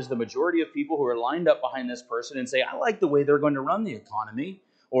have is the majority of people who are lined up behind this person and say, I like the way they're going to run the economy,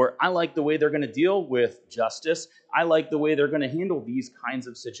 or I like the way they're going to deal with justice. I like the way they're going to handle these kinds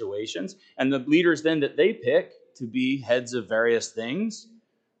of situations. And the leaders then that they pick to be heads of various things,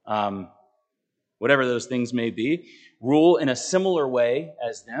 whatever those things may be, rule in a similar way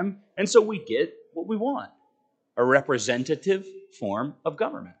as them. And so we get what we want, a representative form of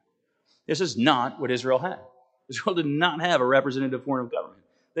government. This is not what Israel had. Israel did not have a representative form of government.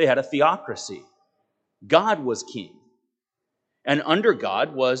 They had a theocracy. God was king. And under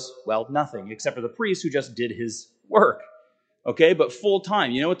God was, well, nothing, except for the priest who just did his work. Okay, but full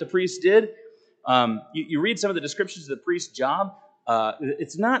time. You know what the priest did? You read some of the descriptions of the priest's job.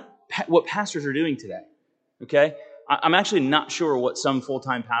 It's not what pastors are doing today. Okay? I'm actually not sure what some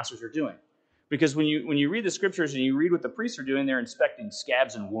full-time pastors are doing. Because when you read the scriptures and you read what the priests are doing, they're inspecting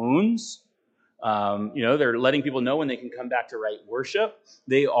scabs and wounds. They're letting people know when they can come back to right worship.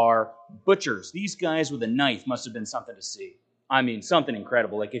 They are butchers. These guys with a knife must have been something to see. I mean, something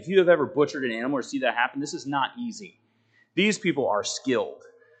incredible. Like if you have ever butchered an animal or see that happen, this is not easy. These people are skilled.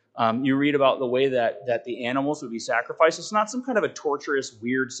 You read about the way that the animals would be sacrificed. It's not some kind of a torturous,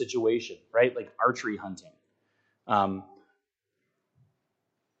 weird situation, right? Like archery hunting.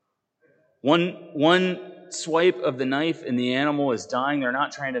 One swipe of the knife and the animal is dying. They're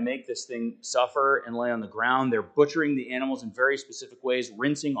not trying to make this thing suffer and lay on the ground. They're butchering the animals in very specific ways,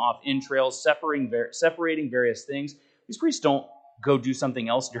 rinsing off entrails, separating various things. These priests don't go do something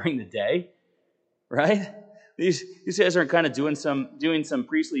else during the day, right? These guys aren't kind of doing some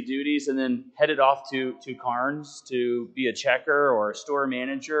priestly duties and then headed off to Carnes to be a checker or a store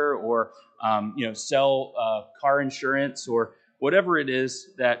manager or sell car insurance or whatever it is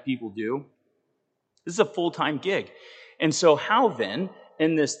that people do. This is a full-time gig. And so how then,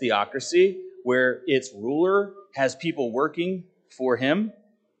 in this theocracy, where its ruler has people working for him,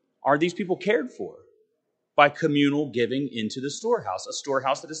 are these people cared for? by communal giving into the storehouse, a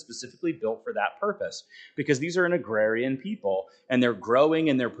storehouse that is specifically built for that purpose. Because these are an agrarian people, and they're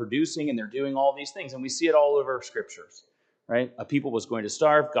growing and they're producing and they're doing all these things. And we see it all over scriptures, right? A people was going to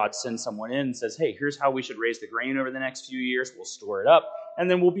starve. God sends someone in and says, hey, here's how we should raise the grain over the next few years. We'll store it up, and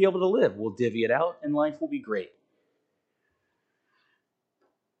then we'll be able to live. We'll divvy it out, and life will be great.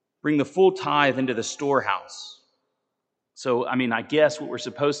 Bring the full tithe into the storehouse. So, I guess what we're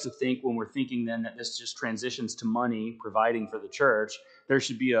supposed to think when we're thinking then that this just transitions to money providing for the church, there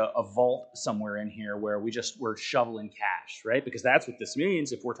should be a vault somewhere in here where we're shoveling cash, right? Because that's what this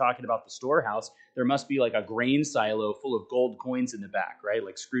means. If we're talking about the storehouse, there must be like a grain silo full of gold coins in the back, right?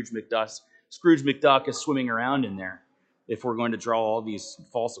 Like Scrooge McDuck is swimming around in there, if we're going to draw all these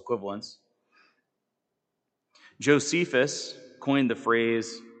false equivalents. Josephus coined the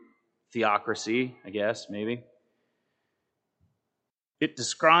phrase theocracy, I guess, maybe. It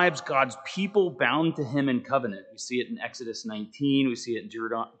describes God's people bound to him in covenant. We see it in Exodus 19. We see it in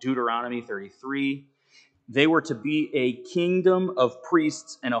Deuteronomy 33. They were to be a kingdom of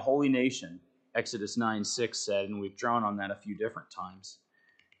priests and a holy nation, Exodus 9:6 said, and we've drawn on that a few different times.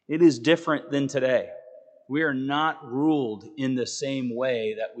 It is different than today. We are not ruled in the same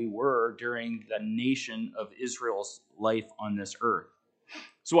way that we were during the nation of Israel's life on this earth.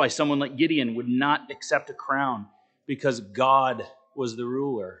 That's why someone like Gideon would not accept a crown, because God was the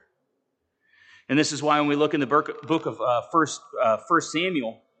ruler. And this is why when we look in the book of First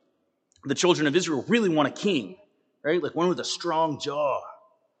Samuel, the children of Israel really want a king, right? Like one with a strong jaw.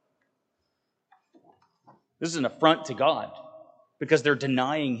 This is an affront to God because they're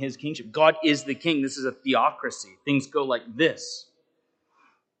denying his kingship. God is the king. This is a theocracy. Things go like this.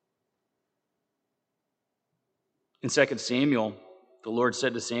 In 2 Samuel, the Lord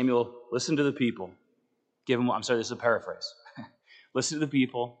said to Samuel, listen to the people. This is a paraphrase. Listen to the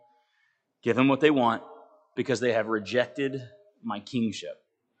people, give them what they want, because they have rejected my kingship.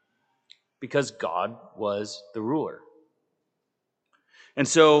 Because God was the ruler. And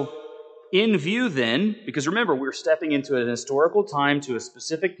so, in view then, because remember, we're stepping into an historical time to a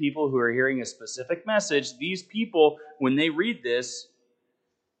specific people who are hearing a specific message. These people, when they read this,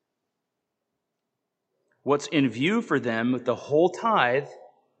 what's in view for them with the whole tithe,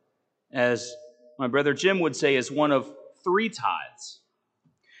 as my brother Jim would say, is one of 3 tithes.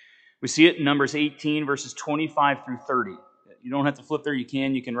 We see it in Numbers 18, verses 25 through 30. You don't have to flip there. You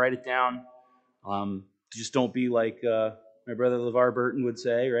can write it down. Just don't be like my brother LeVar Burton would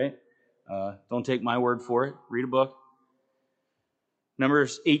say, right? Don't take my word for it. Read a book.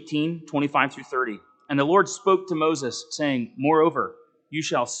 Numbers 18, 25 through 30. And the Lord spoke to Moses, saying, moreover, you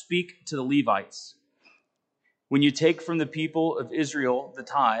shall speak to the Levites. When you take from the people of Israel the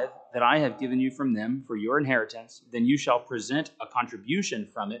tithe that I have given you from them for your inheritance, then you shall present a contribution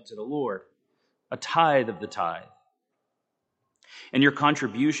from it to the Lord, a tithe of the tithe. And your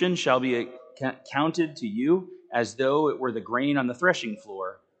contribution shall be counted to you as though it were the grain on the threshing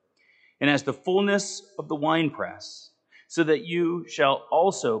floor, and as the fullness of the winepress, so that you shall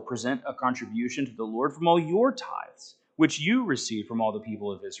also present a contribution to the Lord from all your tithes, which you receive from all the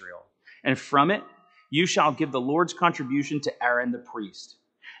people of Israel. And from it you shall give the Lord's contribution to Aaron the priest.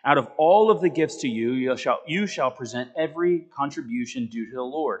 Out of all of the gifts to you, you shall present every contribution due to the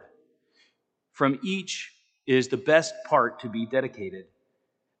Lord. From each is the best part to be dedicated.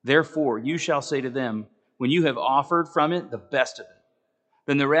 Therefore you shall say to them, when you have offered from it the best of it,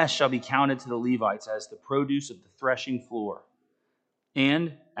 then the rest shall be counted to the Levites as the produce of the threshing floor,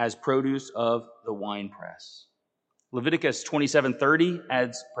 and as produce of the winepress. Leviticus 27:30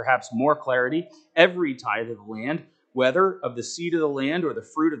 adds perhaps more clarity. Every tithe of the land, whether of the seed of the land or the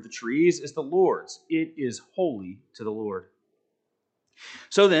fruit of the trees, is the Lord's. It is holy to the Lord.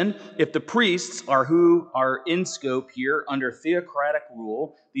 So then, if the priests are who are in scope here under theocratic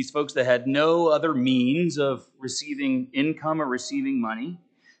rule, these folks that had no other means of receiving income or receiving money,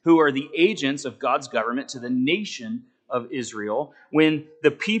 who are the agents of God's government to the nation of Israel, when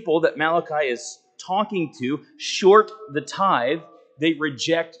the people that Malachi is talking to short the tithe, they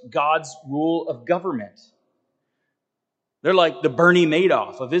reject God's rule of government. They're like the Bernie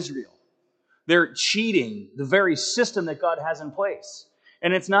Madoff of Israel. They're cheating the very system that God has in place.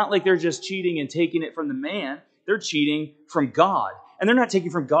 And it's not like they're just cheating and taking it from the man. They're cheating from God. And they're not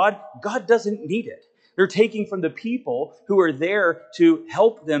taking from God. God doesn't need it. They're taking from the people who are there to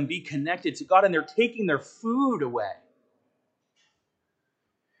help them be connected to God, and they're taking their food away.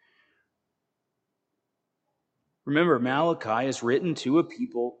 Remember, Malachi is written to a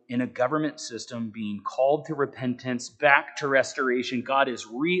people in a government system being called to repentance, back to restoration. God is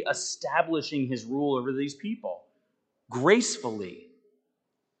reestablishing his rule over these people gracefully.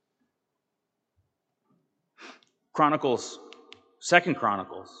 Second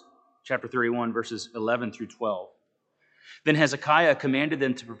Chronicles, chapter 31, verses 11 through 12. Then Hezekiah commanded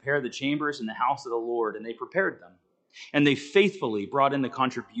them to prepare the chambers in the house of the Lord, and they prepared them. And they faithfully brought in the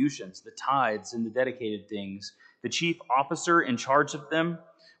contributions, the tithes, and the dedicated things. The chief officer in charge of them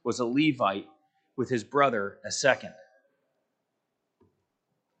was a Levite with his brother, a second.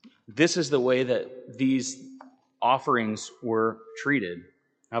 This is the way that these offerings were treated.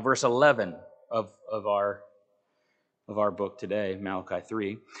 Now, verse 11 of our book today, Malachi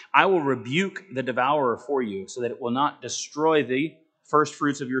 3. I will rebuke the devourer for you, so that it will not destroy the first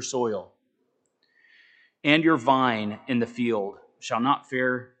fruits of your soil. And your vine in the field shall not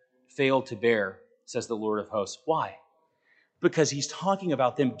fail to bear, says the Lord of hosts. Why? Because he's talking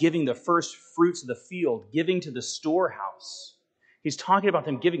about them giving the first fruits of the field, giving to the storehouse. He's talking about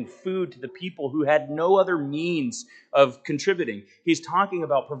them giving food to the people who had no other means of contributing. He's talking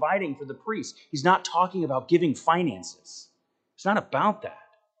about providing for the priests. He's not talking about giving finances. It's not about that.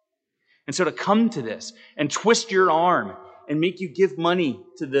 And so to come to this and twist your arm and make you give money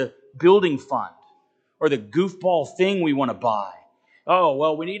to the building fund or the goofball thing we want to buy. Oh,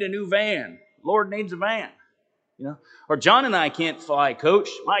 well, we need a new van. Lord needs a van. You know? Or John and I can't fly, Coach.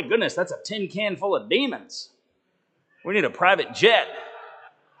 My goodness, that's a tin can full of demons. We need a private jet.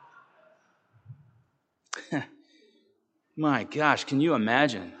 My gosh, can you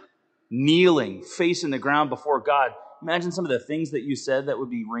imagine kneeling, facing the ground before God? Imagine some of the things that you said that would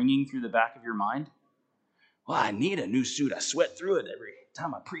be ringing through the back of your mind. Well, I need a new suit. I sweat through it every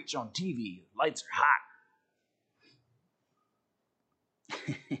time I preach on TV. The lights are hot.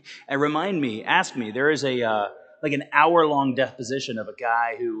 And ask me, there is like an hour-long deposition of a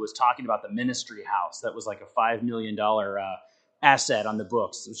guy who was talking about the ministry house that was like a $5 million asset on the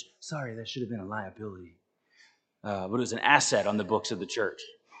books. Sorry, that should have been a liability. But it was an asset on the books of the church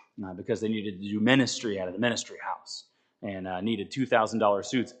because they needed to do ministry out of the ministry house and needed $2,000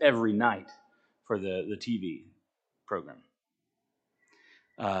 suits every night for the TV program.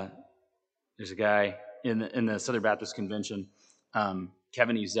 There's a guy in the Southern Baptist Convention,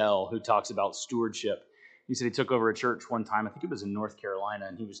 Kevin Ezell, who talks about stewardship. He said he took over a church one time, I think it was in North Carolina,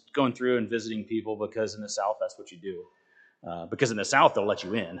 and he was going through and visiting people because in the South, that's what you do. Because in the South, they'll let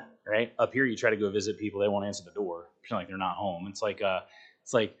you in, right? Up here, you try to go visit people, they won't answer the door, pretend like they're not home. It's like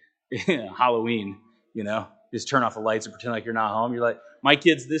Halloween, you know? Just turn off the lights and pretend like you're not home. You're like, my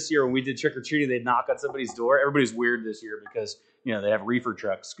kids this year, when we did trick-or-treating, they'd knock on somebody's door. Everybody's weird this year because, you know, they have reefer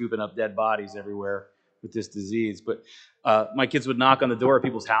trucks scooping up dead bodies everywhere with this disease. But my kids would knock on the door of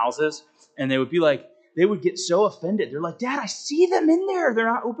people's houses, and they would be like, they would get so offended. They're like, Dad, I see them in there. They're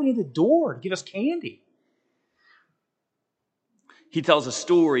not opening the door to give us candy. He tells a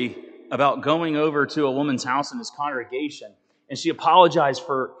story about going over to a woman's house in his congregation, and she apologized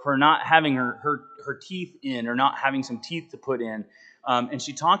for not having her teeth in or not having some teeth to put in. And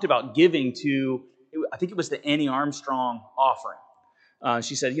she talked about giving to, I think it was the Annie Armstrong offering.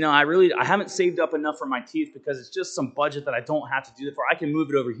 She said, you know, I haven't saved up enough for my teeth because it's just some budget that I don't have to do it for. I can move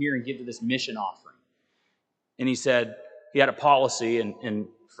it over here and give to this mission offering. And he said he had a policy, and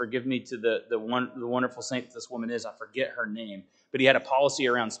forgive me to the wonderful saint that this woman is, I forget her name, but he had a policy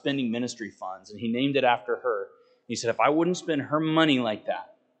around spending ministry funds, and he named it after her. He said, if I wouldn't spend her money like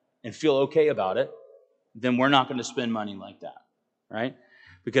that and feel okay about it, then we're not going to spend money like that, right?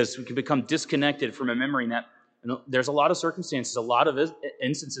 Because we can become disconnected from remembering that there's a lot of circumstances, a lot of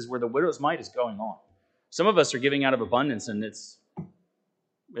instances where the widow's mite is going on. Some of us are giving out of abundance, and it's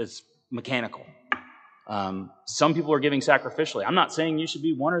mechanical. Some people are giving sacrificially. I'm not saying you should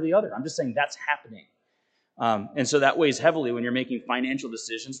be one or the other. I'm just saying that's happening. And so that weighs heavily when you're making financial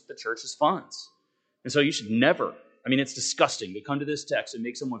decisions with the church's funds. And so you should never, it's disgusting to come to this text and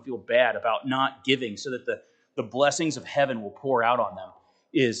make someone feel bad about not giving so that the blessings of heaven will pour out on them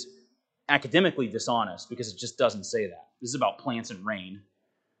is academically dishonest because it just doesn't say that. This is about plants and rain.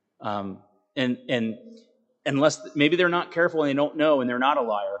 And unless maybe they're not careful and they don't know and they're not a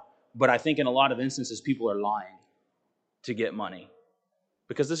liar, but I think in a lot of instances people are lying to get money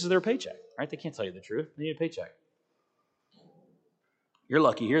because this is their paycheck, right? They can't tell you the truth. They need a paycheck. You're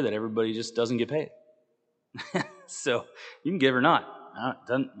lucky here that everybody just doesn't get paid. So you can give or not.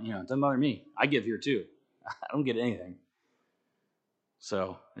 It doesn't bother me. I give here too. I don't get anything.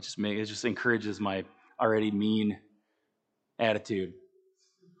 So it just encourages my already mean attitude.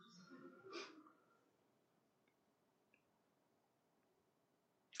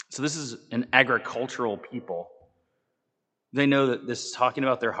 So this is an agricultural people. They know that this is talking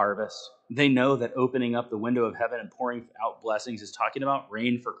about their harvest. They know that opening up the window of heaven and pouring out blessings is talking about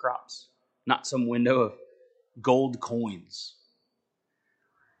rain for crops, not some window of gold coins.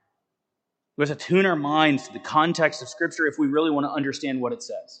 We have to tune our minds to the context of Scripture if we really want to understand what it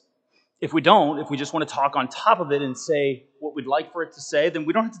says. If we don't, if we just want to talk on top of it and say what we'd like for it to say, then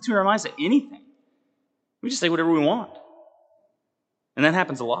we don't have to tune our minds to anything. We just say whatever we want. And that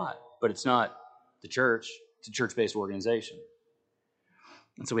happens a lot, but it's not the church. It's a church-based organization.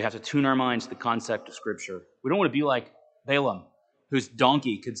 And so we have to tune our minds to the concept of Scripture. We don't want to be like Balaam, whose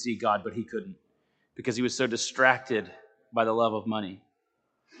donkey could see God, but he couldn't, because he was so distracted by the love of money.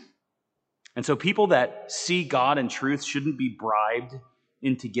 And so people that see God and truth shouldn't be bribed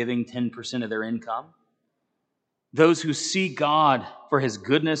into giving 10% of their income. Those who see God for his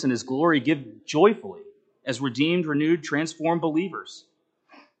goodness and his glory give joyfully as redeemed, renewed, transformed believers.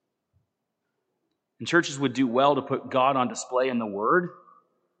 And churches would do well to put God on display in the Word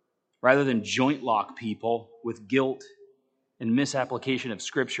rather than joint lock people with guilt and misapplication of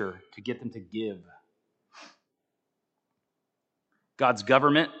Scripture to get them to give. God's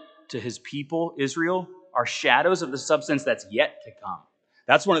government to his people, Israel, are shadows of the substance that's yet to come.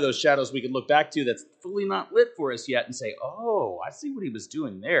 That's one of those shadows we could look back to that's fully not lit for us yet and say, oh, I see what he was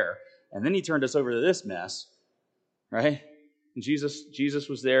doing there. And then he turned us over to this mess, right? And Jesus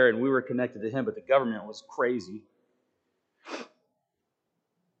was there and we were connected to him, but the government was crazy.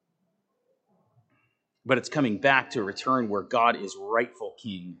 But it's coming back to a return where God is rightful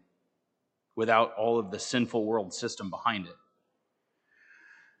king without all of the sinful world system behind it.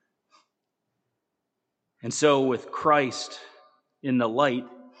 And so with Christ in the light,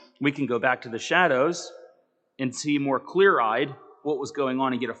 we can go back to the shadows and see more clear-eyed what was going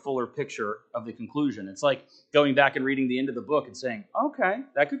on and get a fuller picture of the conclusion. It's like going back and reading the end of the book and saying, okay,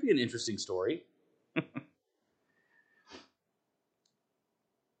 that could be an interesting story.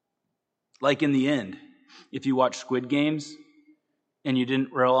 Like in the end, if you watch Squid Games and you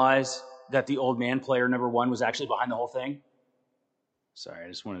didn't realize that the old man player number 1 was actually behind the whole thing. Sorry, I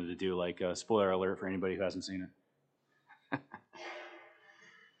just wanted to do like a spoiler alert for anybody who hasn't seen it.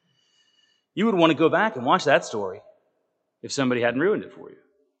 You would want to go back and watch that story if somebody hadn't ruined it for you.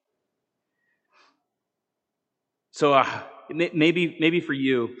 So maybe for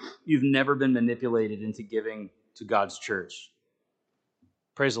you, you've never been manipulated into giving to God's church.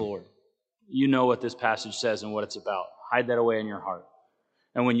 Praise the Lord. You know what this passage says and what it's about. Hide that away in your heart.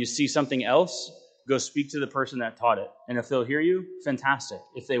 And when you see something else, go speak to the person that taught it. And if they'll hear you, fantastic.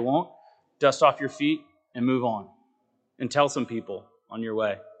 If they won't, dust off your feet and move on. And tell some people on your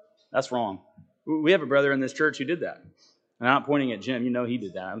way. That's wrong. We have a brother in this church who did that. And I'm not pointing at Jim. You know he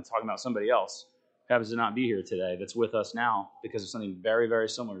did that. I'm talking about somebody else who happens to not be here today that's with us now because of something very, very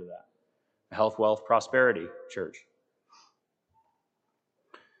similar to that. The Health, Wealth, Prosperity Church.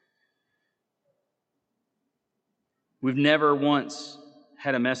 We've never once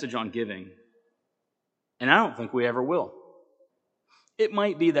had a message on giving. And I don't think we ever will. It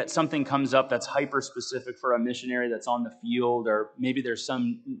might be that something comes up that's hyper-specific for a missionary that's on the field, or maybe there's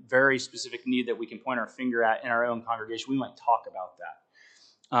some very specific need that we can point our finger at in our own congregation. We might talk about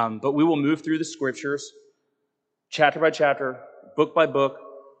that. But we will move through the Scriptures, chapter by chapter, book by book,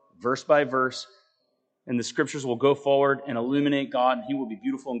 verse by verse, and the Scriptures will go forward and illuminate God, and he will be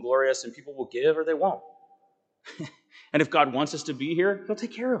beautiful and glorious, and people will give or they won't. And if God wants us to be here, he'll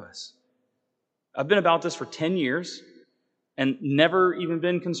take care of us. I've been about this for 10 years and never even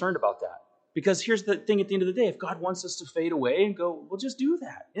been concerned about that. Because here's the thing at the end of the day. If God wants us to fade away and go, we'll just do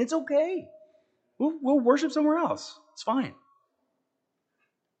that. And it's okay. We'll worship somewhere else. It's fine.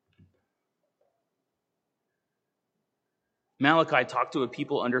 Malachi talked to a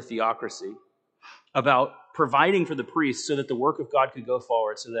people under theocracy about providing for the priests so that the work of God could go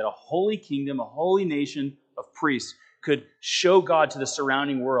forward, so that a holy kingdom, a holy nation of priests could show God to the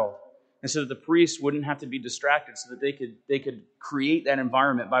surrounding world. And so that the priests wouldn't have to be distracted, so that they could create that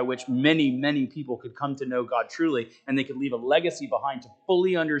environment by which many, many people could come to know God truly, and they could leave a legacy behind to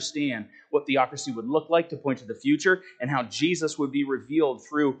fully understand what theocracy would look like, to point to the future, and how Jesus would be revealed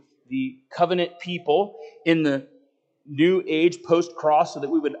through the covenant people in the new age post-cross, so that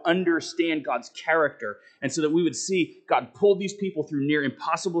we would understand God's character, and so that we would see God pull these people through near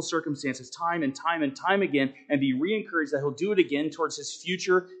impossible circumstances time and time and time again, and be re-encouraged that he'll do it again towards his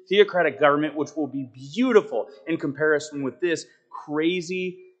future theocratic government, which will be beautiful in comparison with this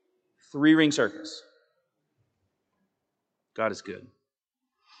crazy 3-ring circus. God is good.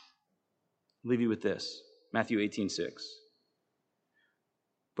 I'll leave you with this. Matthew 18:6.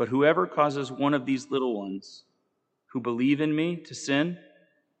 But whoever causes one of these little ones who believe in me to sin,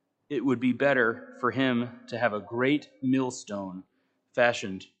 it would be better for him to have a great millstone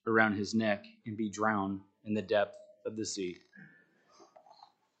fashioned around his neck and be drowned in the depth of the sea.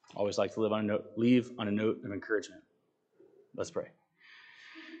 Always like to leave on a note of encouragement. Let's pray.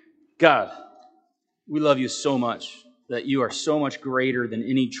 God, we love you so much that you are so much greater than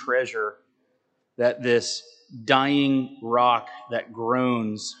any treasure that this dying rock that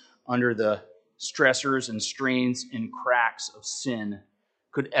groans under the stressors and strains and cracks of sin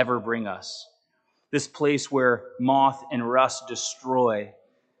could ever bring us. This place where moth and rust destroy.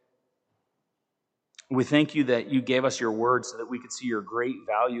 We thank you that you gave us your word so that we could see your great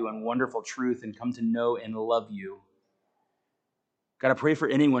value and wonderful truth and come to know and love you. God, I pray for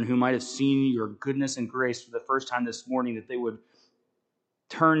anyone who might have seen your goodness and grace for the first time this morning, that they would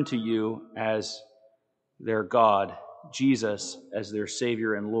turn to you as their God, Jesus as their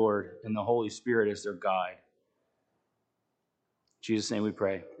Savior and Lord, and the Holy Spirit as their guide. In Jesus' name we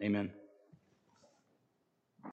pray. Amen.